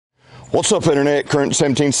What's up, Internet? Current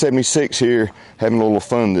 1776 here, having a little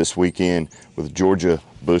fun this weekend with Georgia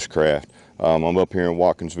Bushcraft. I'm up here in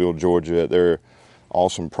Watkinsville, Georgia, at their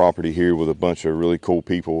awesome property here with a bunch of really cool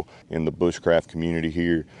people in the bushcraft community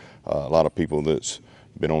here. A lot of people that's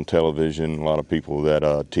been on television, a lot of people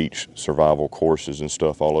that teach survival courses and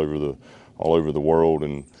stuff all over the world,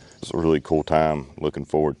 and it's a really cool time. Looking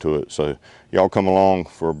forward to it. So y'all come along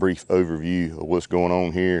for a brief overview of what's going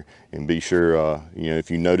on here, and be sure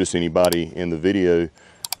if you notice anybody in the video,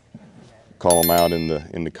 call them out in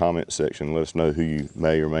the comment section. Let us know who you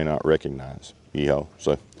may or may not recognize. Yeehaw.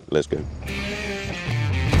 So let's go.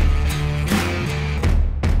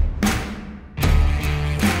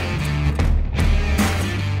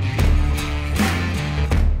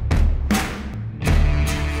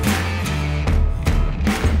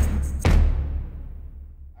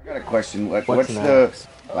 Question.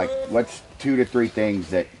 What's 2 to 3 things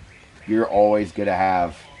that you're always going to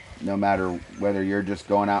have, no matter whether you're just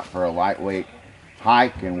going out for a lightweight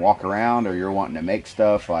hike and walk around, or you're wanting to make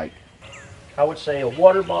stuff? Like, I would say a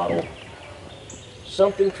water bottle,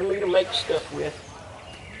 something for me to make stuff with,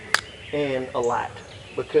 and a light,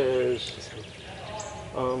 because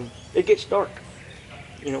it gets dark.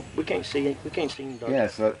 You know, we can't see in the dark. Yeah,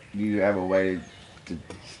 so you have a way to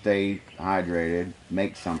stay hydrated,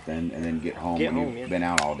 make something, and then get home when you've been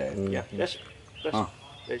out all day. Yeah, that's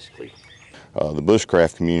basically. The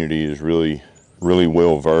bushcraft community is really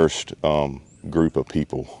well versed group of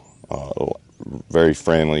people. Very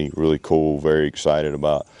friendly, really cool, very excited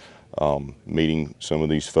about meeting some of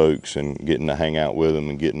these folks and getting to hang out with them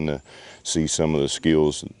and getting to see some of the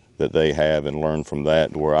skills that they have and learn from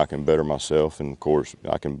that, where I can better myself, and of course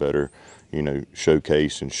I can better,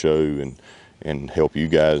 showcase and show and help you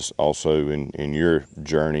guys also in your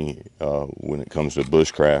journey when it comes to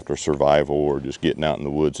bushcraft or survival, or just getting out in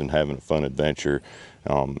the woods and having a fun adventure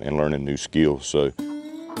and learning new skills. So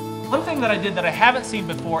one thing that I did that I haven't seen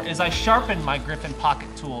before is I sharpened my Griffin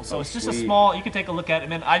pocket tool. So it's just a small, you can take a look at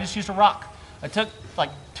it, and I just used a rock. I took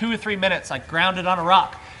like 2 or 3 minutes, I ground it on a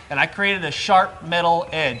rock, and I created a sharp metal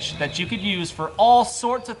edge that you could use for all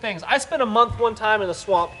sorts of things. I spent a month one time in the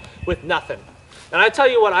swamp with nothing. And I tell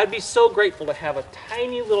you what, I'd be so grateful to have a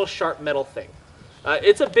tiny little sharp metal thing.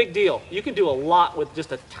 It's a big deal. You can do a lot with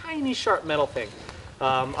just a tiny sharp metal thing.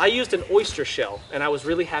 I used an oyster shell, and I was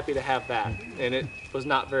really happy to have that. And it was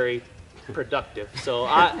not very productive. So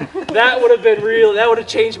that would have been real. That would have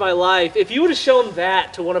changed my life. If you would have shown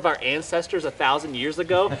that to one of our ancestors 1,000 years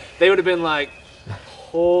ago, they would have been like,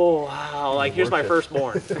 "Oh wow! Like, here's my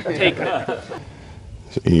firstborn. Take it."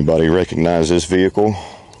 anybody recognize this vehicle?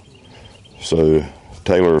 So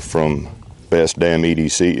Taylor from Best Damn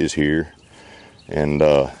EDC is here, and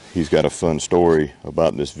he's got a fun story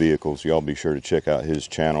about this vehicle, so y'all be sure to check out his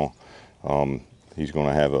channel. He's going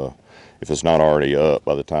to have if it's not already up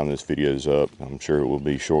by the time this video is up, I'm sure it will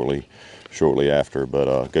be shortly after,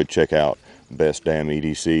 but go check out Best Damn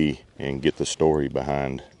EDC and get the story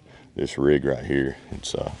behind this rig right here.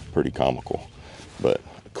 It's pretty comical, but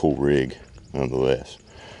a cool rig nonetheless.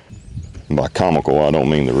 And by comical, I don't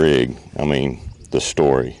mean the rig, I mean the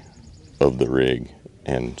story of the rig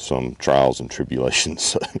and some trials and tribulations.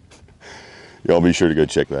 So y'all be sure to go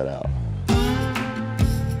check that out.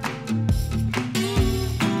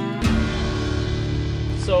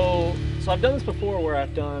 So I've done this before, where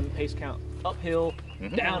I've done pace count uphill,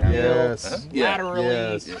 downhill,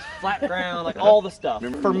 laterally, flat ground, like all the stuff.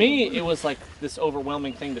 For me, it was like this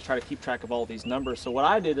overwhelming thing to try to keep track of all these numbers. So what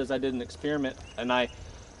I did is I did an experiment, and I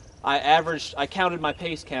counted my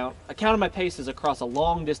pace count. I counted my paces across a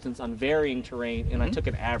long distance on varying terrain, and I took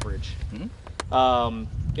an average.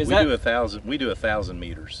 We do 1,000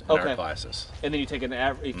 meters in our classes. And then you take an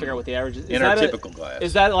average. You figure out what the average is. In our typical class.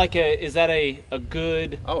 Is that like a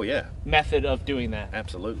good? Oh yeah. Method of doing that?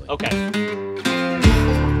 Absolutely. Okay.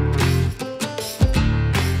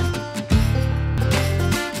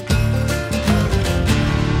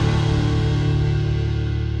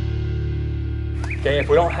 Okay, if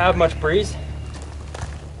we don't have much breeze,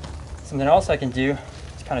 something else I can do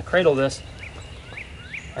is kind of cradle this.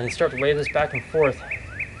 I can start to wave this back and forth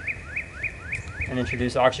and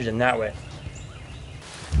introduce oxygen that way.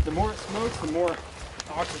 The more it smokes, the more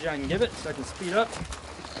oxygen I can give it, so I can speed up.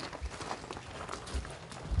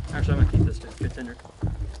 Actually, I'm gonna keep this to good tender.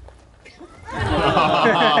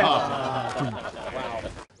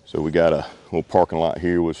 So we got a little parking lot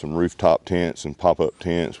here with some rooftop tents and pop-up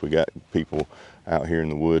tents. We got people out here in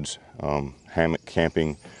the woods hammock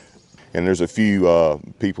camping, and there's a few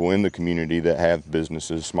people in the community that have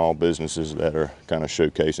businesses, small businesses, that are kind of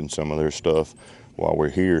showcasing some of their stuff while we're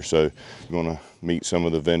here. So we're going to meet some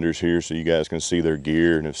of the vendors here so you guys can see their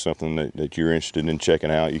gear, and if something that you're interested in checking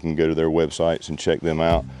out, you can go to their websites and check them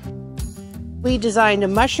out. We designed a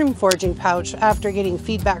mushroom foraging pouch after getting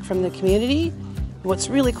feedback from the community. What's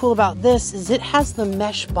really cool about this is it has the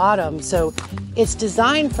mesh bottom, so it's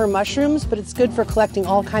designed for mushrooms, but it's good for collecting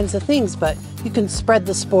all kinds of things, but you can spread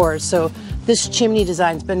the spores. So this chimney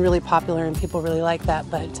design's been really popular and people really like that.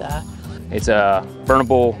 But it's a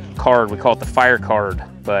burnable card. We call it the fire card,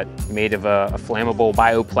 but made of a flammable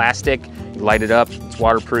bioplastic. You light it up, it's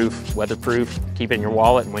waterproof, weatherproof, keep it in your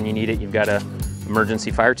wallet, and when you need it, you've got an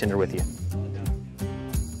emergency fire tinder with you.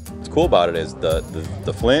 What's cool about it is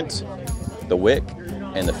the flint, the wick,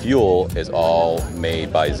 and the fuel is all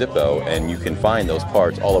made by Zippo, and you can find those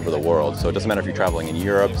parts all over the world. So it doesn't matter if you're traveling in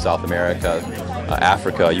Europe, South America,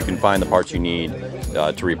 Africa, you can find the parts you need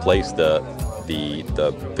to replace the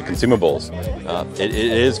consumables. It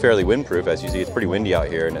is fairly windproof. As you see, it's pretty windy out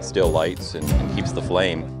here, and it still lights and keeps the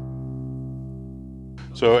flame.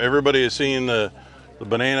 So everybody has seen the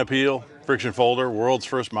banana peel friction folder, world's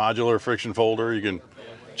first modular friction folder. You can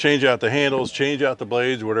change out the handles, change out the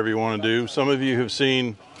blades, whatever you want to do. Some of you have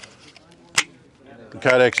seen the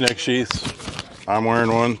Kydex neck sheaths. I'm wearing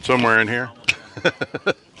one somewhere in here.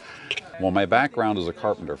 Well, my background as a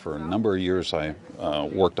carpenter, for a number of years I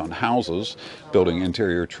worked on houses, building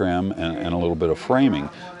interior trim and a little bit of framing.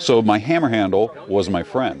 So my hammer handle was my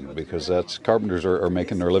friend, because that's carpenters are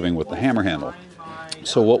making their living with the hammer handle.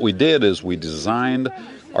 So what we did is we designed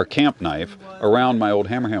our camp knife around my old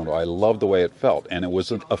hammer handle. I loved the way it felt, and it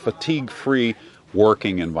was a fatigue-free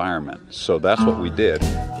working environment. So that's what we did.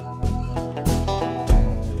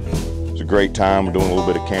 It's a great time. We're doing a little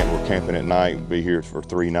bit of camp. We're camping at night. We'll be here for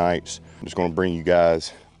 3 nights. I'm just going to bring you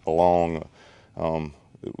guys along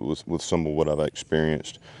with some of what I've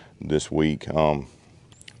experienced this week,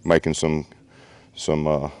 making some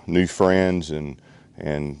new friends and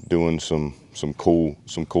doing some cool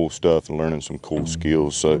stuff and learning some cool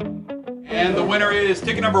skills. So, and the winner is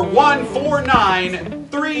ticket number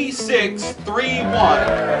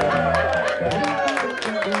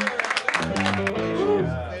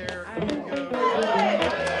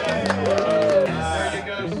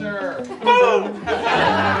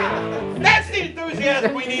That's the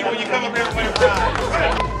enthusiasm we need when you come up here and win a prize.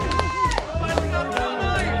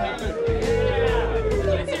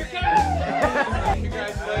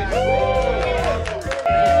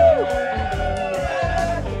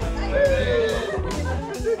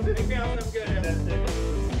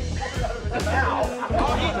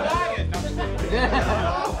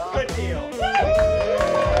 Good deal.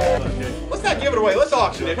 Let's not give it away. Let's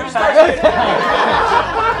auction it. Who starts it?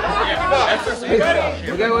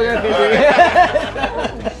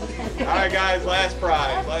 All right, guys, last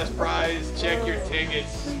prize. Last prize. Check your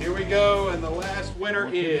tickets. Here we go, and the last winner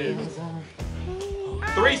is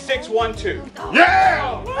 3612.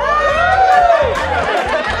 Yeah!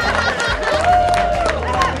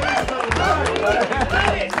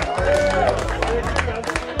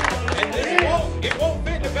 And it won't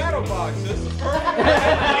fit in the Battlbox. This is perfect.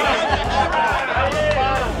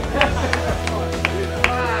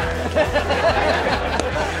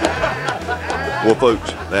 well,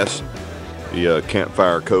 folks, that's the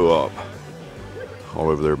Campfire Co-op all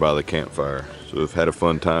over there by the campfire. So we've had a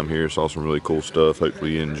fun time here. Saw some really cool stuff.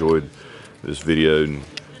 Hopefully you enjoyed this video, and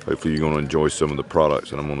hopefully you're going to enjoy some of the products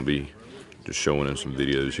that I'm going to be just showing in some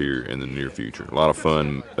videos here in the near future. A lot of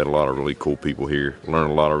fun. Met a lot of really cool people here. Learned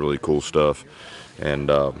a lot of really cool stuff, and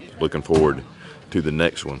looking forward to the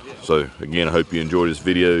next one. So again, I hope you enjoyed this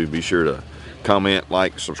video. Be sure to comment,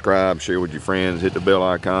 like, subscribe, share with your friends, hit the bell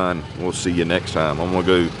icon. We'll see you next time. I'm gonna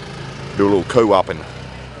go do a little co-oping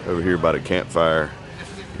over here by the campfire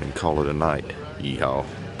and call it a night. Yeehaw.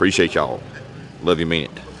 Appreciate y'all. Love you, mean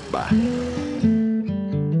it. Bye.